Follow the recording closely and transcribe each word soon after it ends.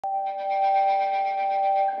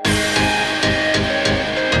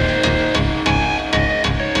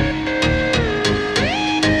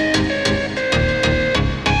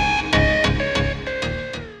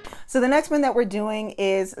So the next one that we're doing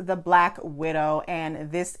is The Black Widow, and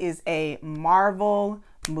this is a Marvel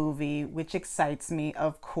movie, which excites me,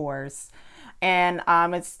 of course. And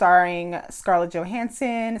it's starring Scarlett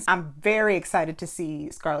Johansson. I'm very excited to see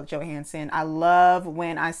Scarlett Johansson. I love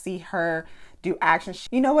when I see her do action.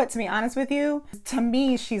 You know what, to be honest with you, to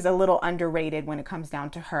me, she's a little underrated when it comes down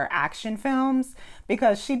to her action films,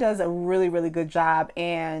 because she does a really, really good job,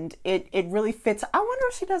 and it really fits. I wonder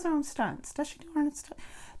if she does her own stunts. Does she do her own stunts?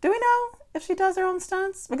 Do we know if she does her own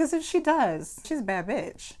stunts? Because if she does, she's a bad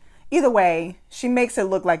bitch. Either way, she makes it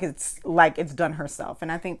look like it's done herself,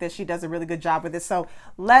 and I think that she does a really good job with it. So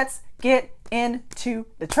let's get into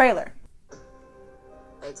the trailer.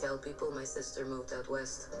 I tell people my sister moved out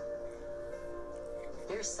west.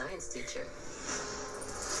 You're a science teacher.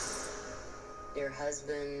 Your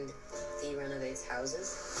husband, he renovates houses.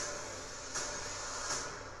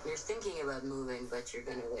 You're thinking about moving, but you're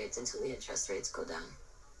gonna wait until the interest rates go down.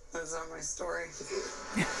 That's not my story.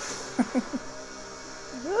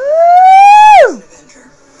 Woo! An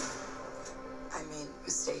adventure. I made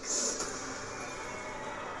mistakes.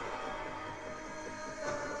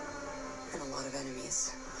 And a lot of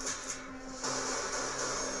enemies.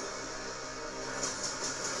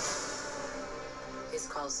 His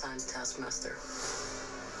call sign's Taskmaster.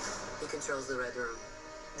 He controls the Red Room.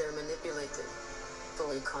 They're manipulated,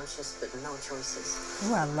 fully conscious, but no choices.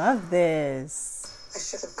 Oh, I love this. I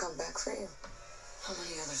should have come back for you. How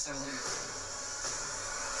many others are there?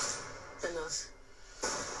 Enough.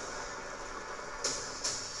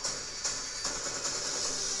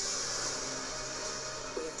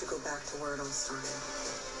 We have to go back to where it all started,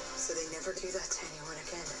 so they never do that to anyone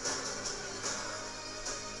again.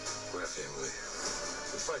 We're family.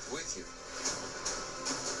 We fight with you.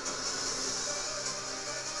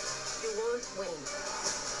 You won't win.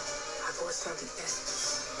 I've always found it best.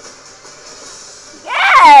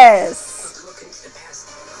 Yes! Not look into the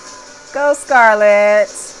past. Go, Scarlett.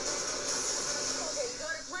 Okay, you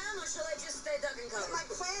got a plan, or shall I just stay duck and cover? My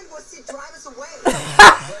plan was to drive us away.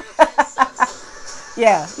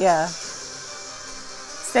 Yeah.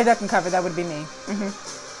 Stay duck and cover. That would be me.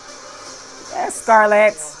 Yes,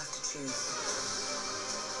 Scarlett. We all have to choose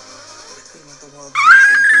between what the world wants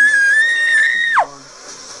you to do and war.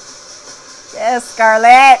 Yes,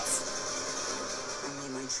 Scarlett. I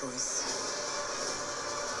made my choice.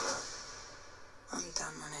 I'm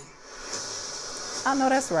done running. I know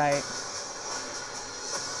that's right.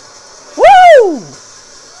 Woo!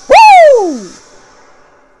 Woo!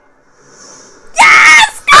 Yes,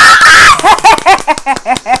 Scarlett!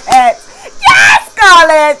 Yes,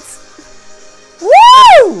 Scarlett!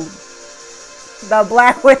 Woo! The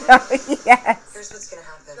Black Widow, yes. Here's what's gonna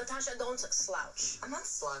happen. Natasha, don't slouch. I'm not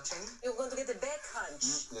slouching. You're going to get a back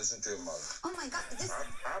hunch. Listen to your mother. Oh my god, this... Listen.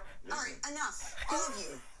 Alright, enough. All of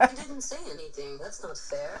you. I didn't say anything. That's not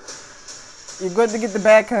fair. You're good to get the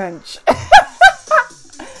back hunch.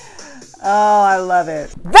 Oh, I love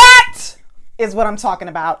it. That is what I'm talking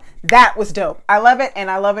about. That was dope. I love it, and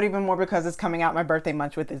I love it even more because it's coming out my birthday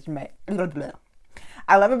month with this May.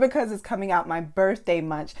 I love it because it's coming out my birthday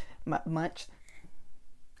month.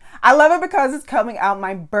 I love it because it's coming out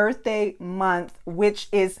my birthday month, which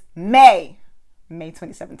is May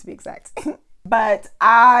 27th to be exact. But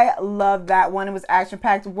I love that one. It was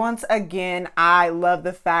action-packed. Once again, I love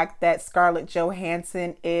the fact that Scarlett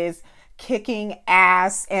Johansson is kicking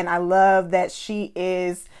ass, and I love that she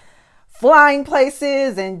is flying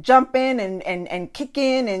places and jumping and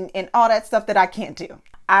kicking and all that stuff that I can't do.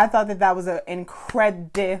 I thought that was an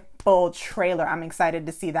incredible trailer. I'm excited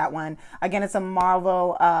to see that one. Again, it's a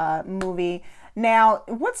Marvel movie. Now,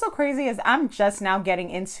 what's so crazy is I'm just now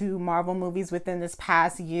getting into Marvel movies within this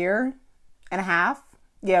past year and a half.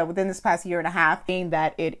 Yeah, within this past year and a half. Being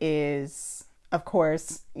that it is, of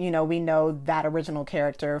course, you know, we know that original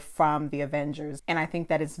character from the Avengers. And I think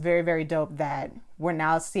that it's very, very dope that we're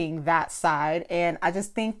now seeing that side. And I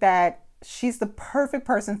just think that she's the perfect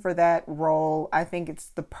person for that role. I think it's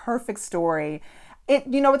the perfect story.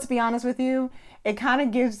 You know what, to be honest with you, it kind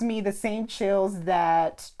of gives me the same chills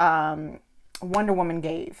that Wonder Woman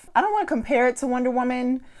gave. I don't want to compare it to Wonder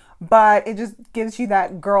Woman, but it just gives you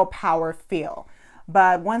that girl power feel.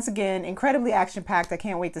 But once again, incredibly action-packed. I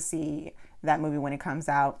can't wait to see that movie when it comes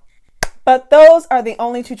out. But those are the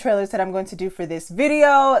only two trailers that I'm going to do for this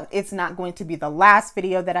video. It's not going to be the last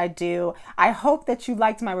video that I do. I hope that you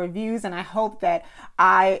liked my reviews, and I hope that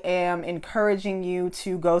I am encouraging you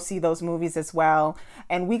to go see those movies as well.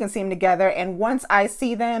 And we can see them together. And once I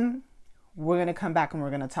see them, we're going to come back and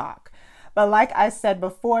we're going to talk. But like I said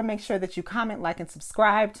before, make sure that you comment, like, and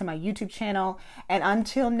subscribe to my YouTube channel. And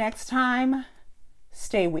until next time,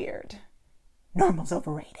 stay weird. Normal's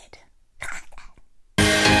overrated.